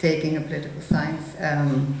taking a political science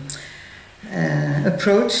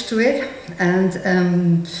approach to it, and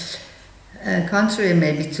contrary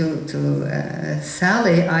maybe to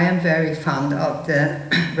Sally, I am very fond of the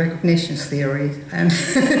recognition theory, and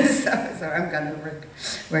so I'm going to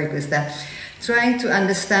work with that, trying to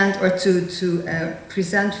understand or to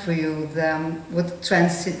present for you what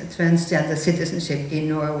transgender citizenship in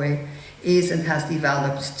Norway is and has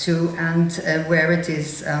developed to, and where it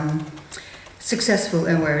is successful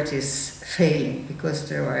and where it is failing,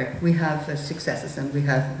 because we have successes and we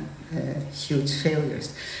have huge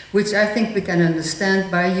failures, which I think we can understand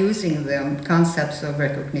by using the concepts of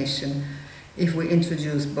recognition if we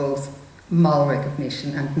introduce both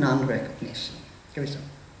mal-recognition and non-recognition. Here we go.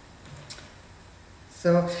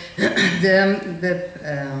 So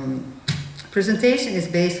the presentation is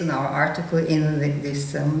based on our article in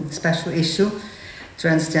this special issue,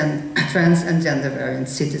 Trans and Gender Variant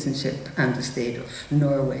Citizenship and the State of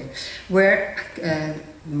Norway, where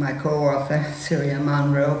my co-author, Surya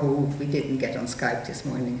Monro, who we didn't get on Skype this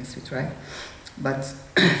morning as we tried, but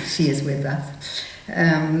she is with us,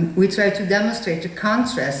 we try to demonstrate the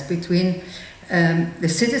contrast between the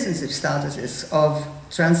citizenship statuses of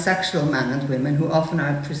transsexual men and women, who often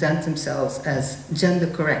present themselves as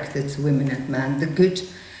gender-corrected women and men, the good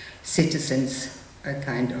citizens are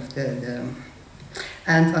kind of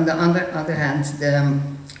and on the other hand, the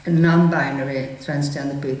non-binary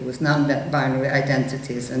transgender people with non-binary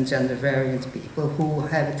identities and gender-variant people who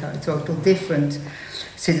have a total different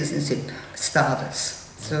citizenship status.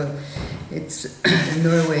 So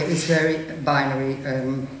Norway is very binary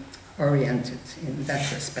oriented in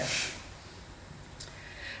that respect.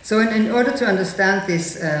 So in order to understand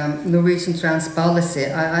this Norwegian trans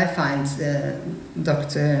policy, I find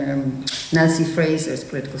Dr. Nancy Fraser's,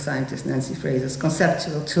 political scientist Nancy Fraser's,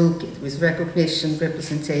 conceptual toolkit with recognition,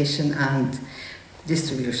 representation and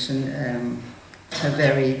distribution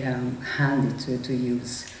very handy to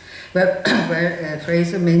use. Where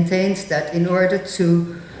Fraser maintains that in order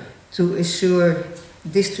to assure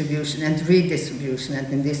distribution and redistribution,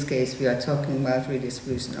 and in this case we are talking about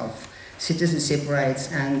redistribution of citizenship rights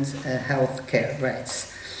and health care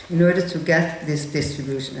rights. In order to get this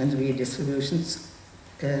distribution and redistributions,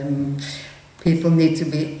 people need to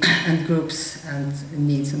be, and groups and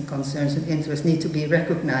needs and concerns and interests need to be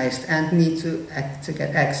recognized and need to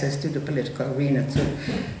get access to the political arena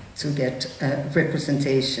to get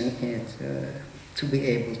representation here, to be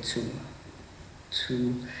able to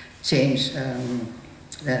change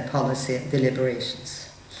policy deliberations.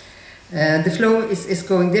 The flow is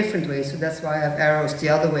going different ways, so that's why I have arrows the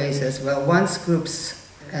other ways as well. Once groups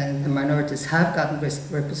and the minorities have gotten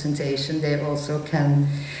representation, they also can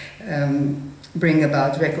bring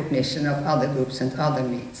about recognition of other groups and other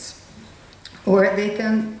needs. Or they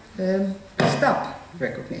can stop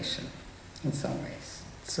recognition in some ways.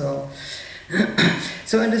 So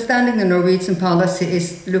understanding the Norwegian policy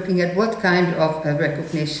is looking at what kind of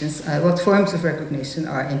recognitions, what forms of recognition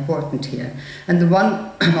are important here. And the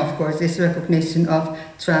one, of course, is recognition of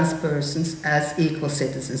trans persons as equal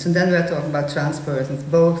citizens. And then we are talking about trans persons,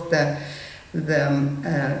 both the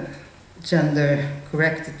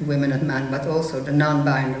gender-corrected women and men, but also the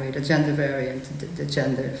non-binary, the gender variant, the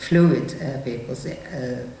gender fluid peoples,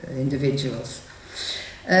 individuals.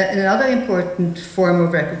 Another important form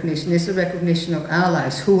of recognition is the recognition of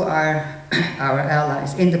allies. Who are our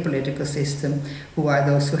allies in the political system? Who are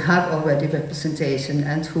those who have already representation,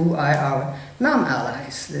 and who are our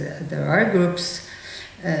non-allies? There are groups,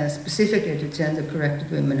 specifically the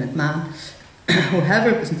gender-corrected women and men, who have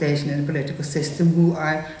representation in the political system who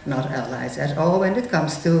are not allies at all when it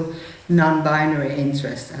comes to non-binary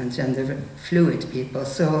interests and gender-fluid people.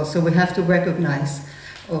 So we have to recognize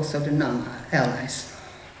also the non-allies.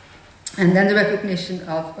 And then the recognition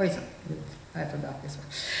of, I forgot this one.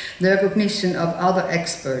 The recognition of other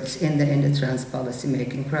experts in the trans policy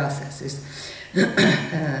making processes,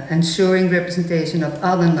 ensuring representation of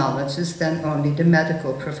other knowledges than only the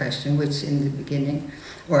medical profession, which in the beginning,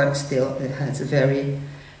 or still, has a very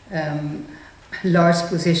large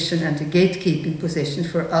position and a gatekeeping position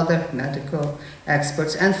for other medical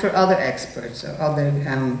experts and for other experts or other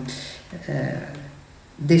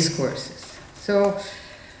discourses. So,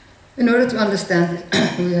 in order to understand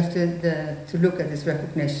it, we have to look at this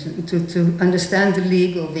recognition, to understand the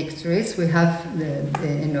legal victories. We have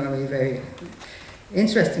in Norway very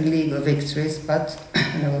interesting legal victories, but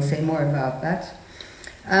and I will say more about that.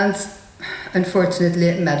 And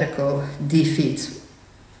unfortunately, medical defeats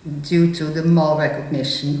due to the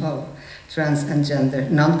mal-recognition of trans and gender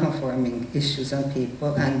non-conforming issues on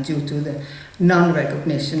people, and due to the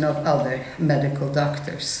non-recognition of other medical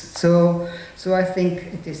doctors. So I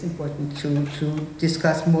think it is important to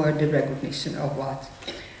discuss more the recognition of what.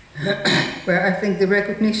 Where I think the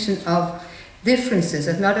recognition of differences,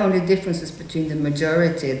 and not only differences between the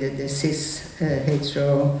majority, the cis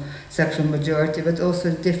heterosexual majority, but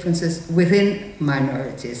also differences within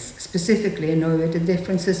minorities. Specifically in Norway, the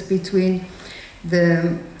differences between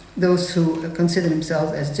the those who consider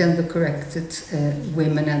themselves as gender-corrected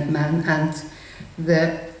women and men, and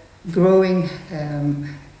the growing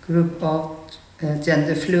group of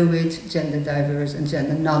gender-fluid, gender-diverse, and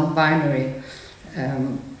gender-non-binary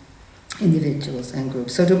individuals and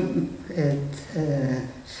groups. So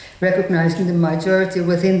recognizing the majority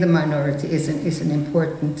within the minority is an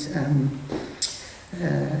important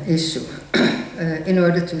issue in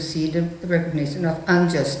order to see the recognition of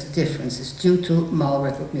unjust differences due to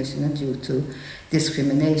mal-recognition and due to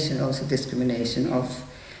discrimination, also discrimination of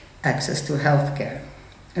access to healthcare.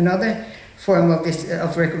 Another form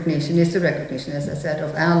of recognition is the recognition, as I said,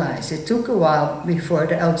 of allies. It took a while before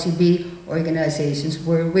the LGBT organizations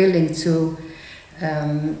were willing to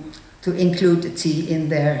include the T in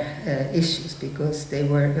their issues, because they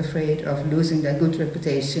were afraid of losing their good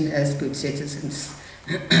reputation as good citizens.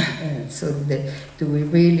 So do we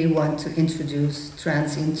really want to introduce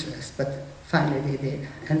trans interests? But finally they did,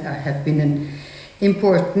 and have been an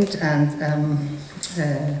important and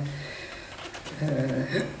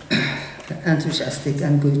enthusiastic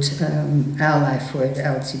and good ally for the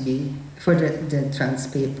LGBT, for the trans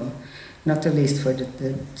people, not the least for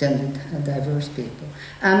the gender diverse people.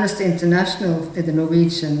 Amnesty International, the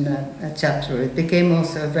Norwegian chapter, it became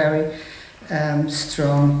also a very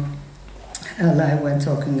strong ally when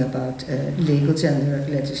talking about legal gender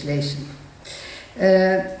legislation.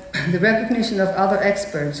 The recognition of other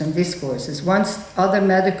experts and discourses. Once other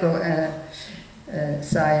medical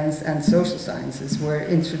science and social sciences were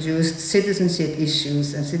introduced, citizenship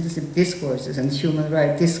issues and citizenship discourses and human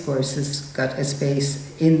rights discourses got a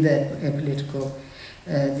space in the political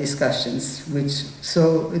discussions, which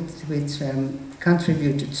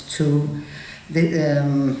contributed to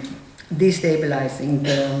destabilizing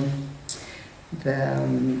the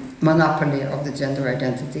monopoly of the gender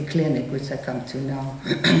identity clinic, which I come to now.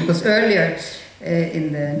 Because earlier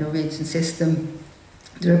in the Norwegian system,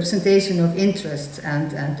 the representation of interests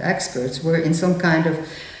and experts were in some kind of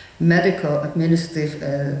medical administrative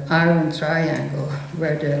iron triangle,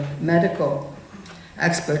 where the medical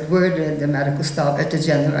expert were the medical staff at the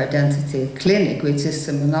gender identity clinic, which is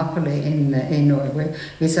a monopoly in Norway,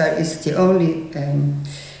 which is the only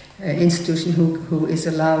institution who is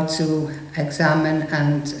allowed to examine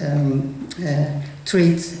and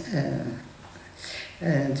treat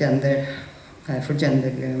gender for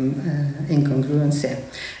gender incongruency,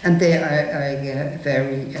 and they are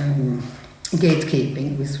very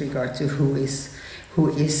gatekeeping with regard to who is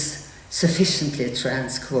sufficiently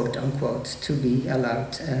trans, quote unquote, to be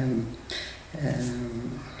allowed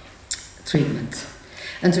treatment.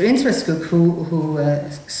 And the interest group who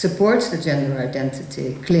supports the gender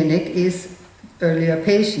identity clinic is earlier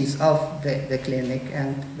patients of the clinic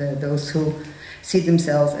and those who see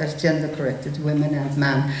themselves as gender-corrected women and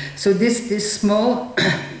men. So this small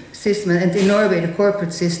system, and in Norway the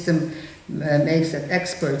corporate system makes that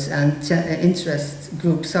experts and interest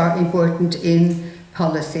groups are important in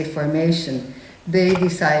policy formation. They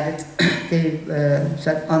decided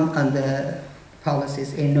on the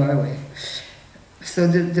policies in Norway. So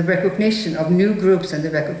the recognition of new groups and the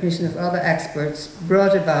recognition of other experts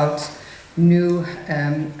brought about new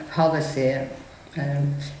policy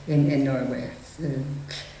in Norway.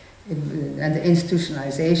 And the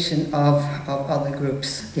institutionalization of other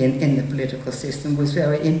groups in the political system was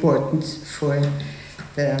very important for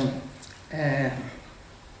the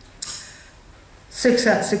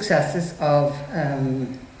successes of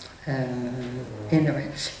in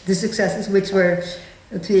Norway. The successes which were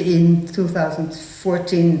in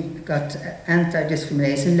 2014 got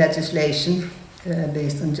anti-discrimination legislation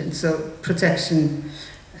based on gender, so protection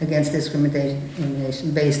against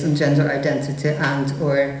discrimination based on gender identity and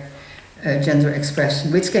or gender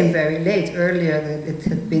expression, which came very late. Earlier, it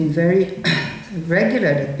had been very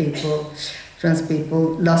regular that trans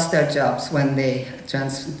people lost their jobs when they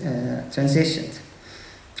transitioned.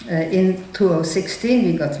 In 2016,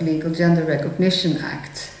 we got the Legal Gender Recognition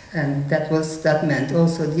Act, and that meant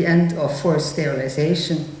also the end of forced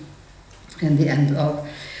sterilization and the end of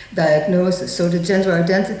diagnosis. So the gender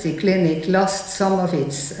identity clinic lost some of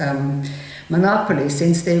its monopoly,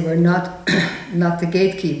 since they were not the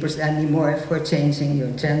gatekeepers anymore for changing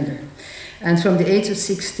your gender. And from the age of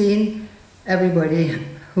 16, everybody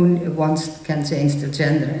who wants can change their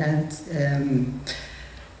gender. And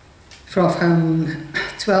from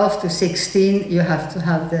 12 to 16, you have to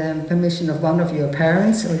have the permission of one of your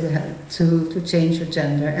parents, or you have to change your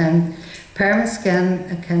gender. And parents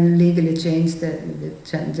can legally change the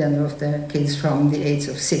gender of their kids from the age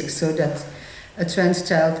of 6, so that a trans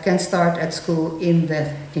child can start at school in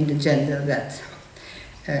the gender that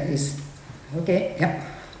is okay. Yeah.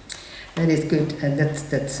 that is good, and that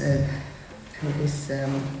is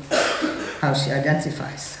how she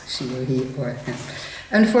identifies, she or he or him.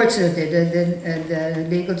 Unfortunately, the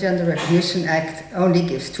Legal Gender Recognition Act only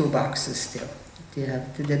gives 2 boxes still. You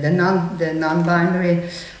have the non-binary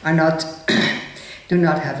are not do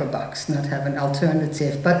not have a box, not have an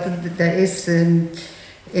alternative. But there is in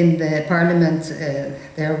the Parliament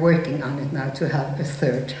they are working on it now to have a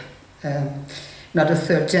third, not a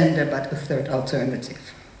third gender, but a third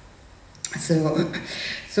alternative.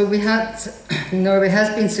 So we had, Norway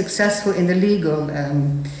has been successful in the legal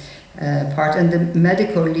part, and the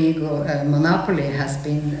medical legal monopoly has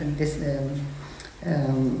been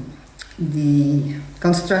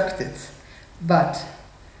constructed, but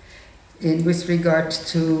with regard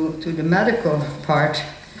to the medical part,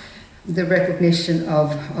 the recognition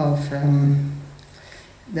of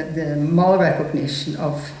the moral recognition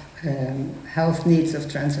of health needs of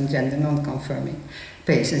trans and gender non-conforming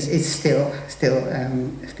patients is still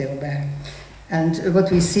there. And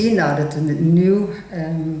what we see now that the new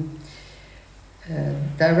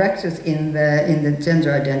directors in the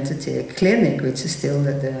gender identity clinic, which is still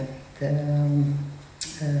the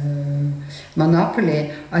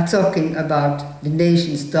monopoly, are talking about the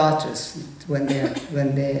nation's daughters when they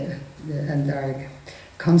are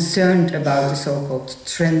concerned about the so-called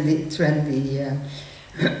trendy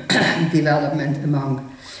development among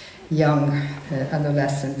young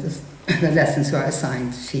adolescents who are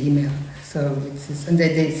assigned female. So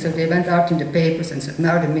they went out in the papers and said,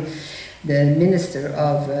 now the Minister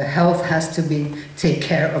of Health has to take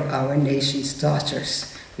care of our nation's daughters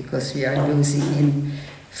because we are losing in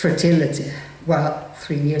fertility. While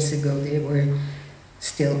 3 years ago they were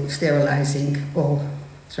still sterilizing all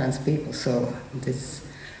trans people. So this,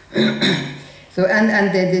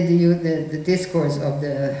 and the discourse of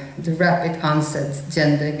the rapid onset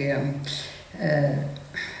gender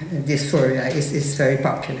dysphoria is very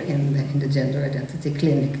popular in the gender identity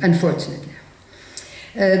clinic, unfortunately.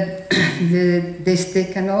 They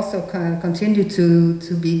can also continue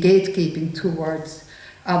to be gatekeeping towards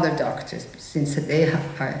other doctors, since they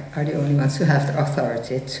are the only ones who have the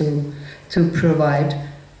authority to provide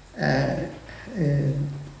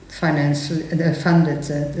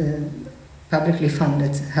publicly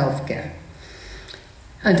funded healthcare.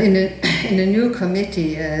 And in a new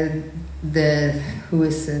committee, who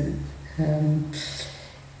is in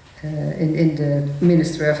the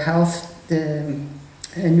Ministry of Health,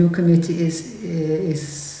 a new committee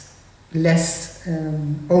is less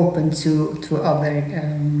open to other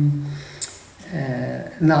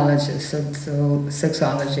knowledges. So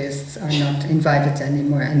sexologists are not invited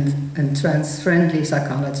anymore, and trans-friendly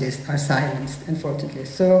psychologists are silenced, unfortunately.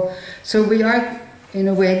 So we are, in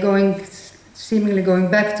a way, seemingly going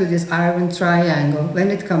back to this iron triangle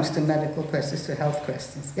when it comes to medical questions, to health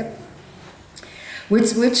questions. Yep.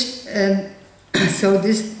 So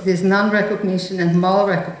this non-recognition and moral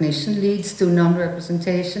recognition leads to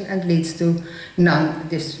non-representation and leads to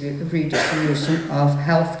non-redistribution of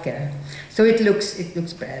healthcare. So it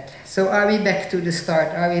looks bad. So are we back to the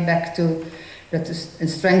start? Are we back to the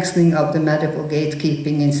strengthening of the medical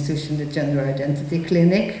gatekeeping institution, the gender identity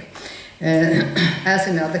clinic? As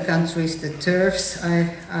in other countries, the TERFs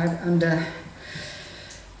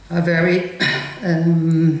are very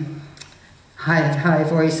high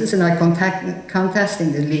voices, and are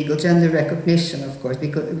contesting the legal gender recognition, of course,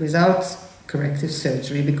 because without corrective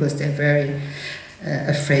surgery, because they're very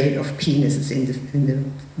afraid of penises in the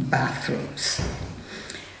bathrooms,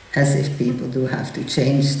 as if people do have to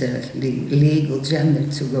change their legal gender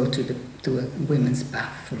to go to a women's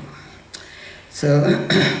bathroom. So.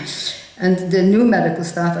 And the new medical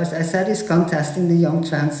staff, as I said, is contesting the young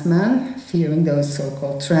trans men, fearing those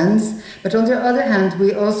so-called trends. But on the other hand,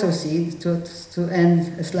 we also see, to end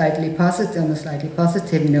on a slightly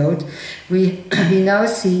positive note, we now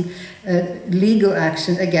see legal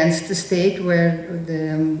action against the state, where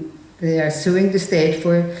they are suing the state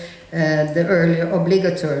for the earlier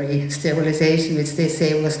obligatory sterilization, which they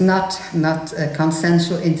say was not a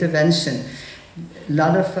consensual intervention. A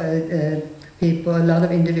lot of people, a lot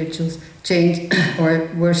of individuals changed or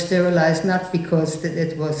were sterilized not because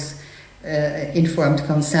it was informed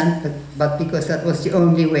consent, but because that was the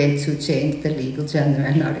only way to change the legal gender.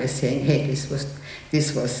 And now they're saying, hey, this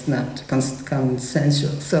was not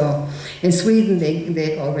consensual. So in Sweden,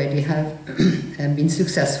 they already have been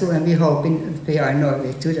successful, and we hope in PR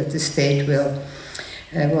Norway too that the state will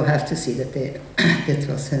have to see that it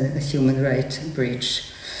was a human rights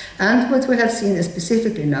breach. And what we have seen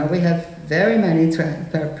specifically now, we have very many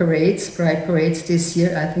parades, pride parades this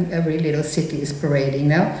year. I think every little city is parading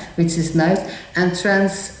now, which is nice. And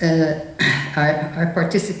trans are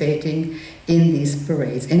participating in these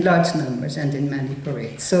parades in large numbers and in many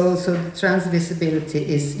parades. So the trans visibility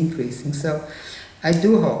is increasing. So I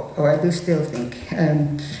do hope, or I do still think,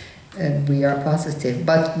 we are positive.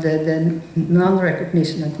 But the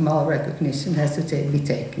non-recognition and mal-recognition has to be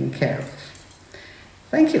taken care of.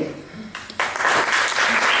 Thank you.